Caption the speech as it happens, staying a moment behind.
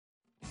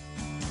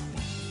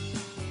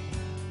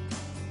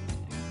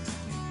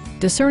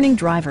discerning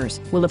drivers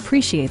will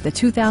appreciate the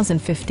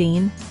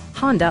 2015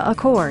 Honda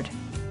Accord.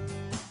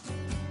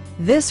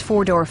 This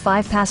four-door,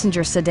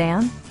 five-passenger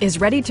sedan is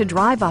ready to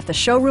drive off the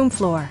showroom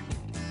floor.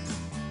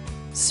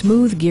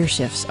 Smooth gear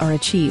shifts are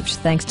achieved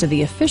thanks to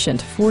the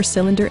efficient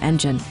four-cylinder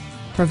engine,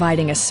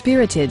 providing a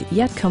spirited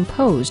yet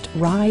composed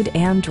ride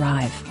and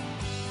drive.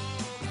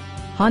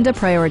 Honda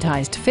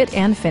prioritized fit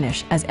and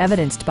finish as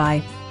evidenced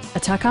by a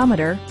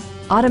tachometer,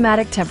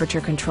 automatic temperature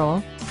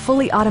control,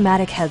 fully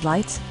automatic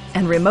headlights,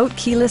 and remote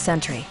keyless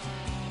entry.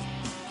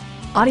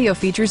 Audio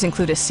features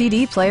include a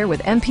CD player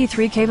with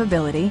MP3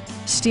 capability,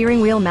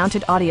 steering wheel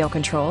mounted audio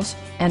controls,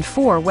 and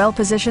 4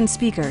 well-positioned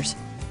speakers.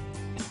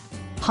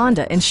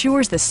 Honda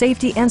ensures the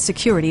safety and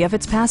security of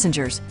its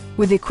passengers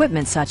with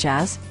equipment such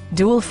as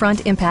dual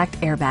front impact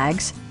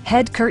airbags,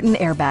 head curtain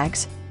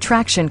airbags,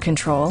 traction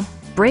control,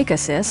 brake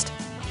assist,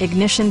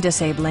 ignition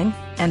disabling,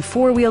 and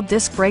 4-wheel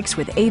disc brakes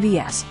with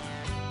ABS.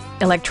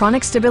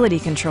 Electronic stability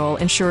control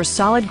ensures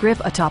solid grip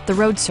atop the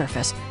road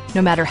surface,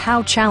 no matter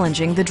how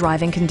challenging the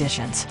driving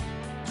conditions.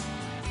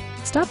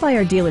 Stop by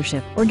our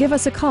dealership or give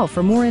us a call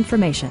for more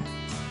information.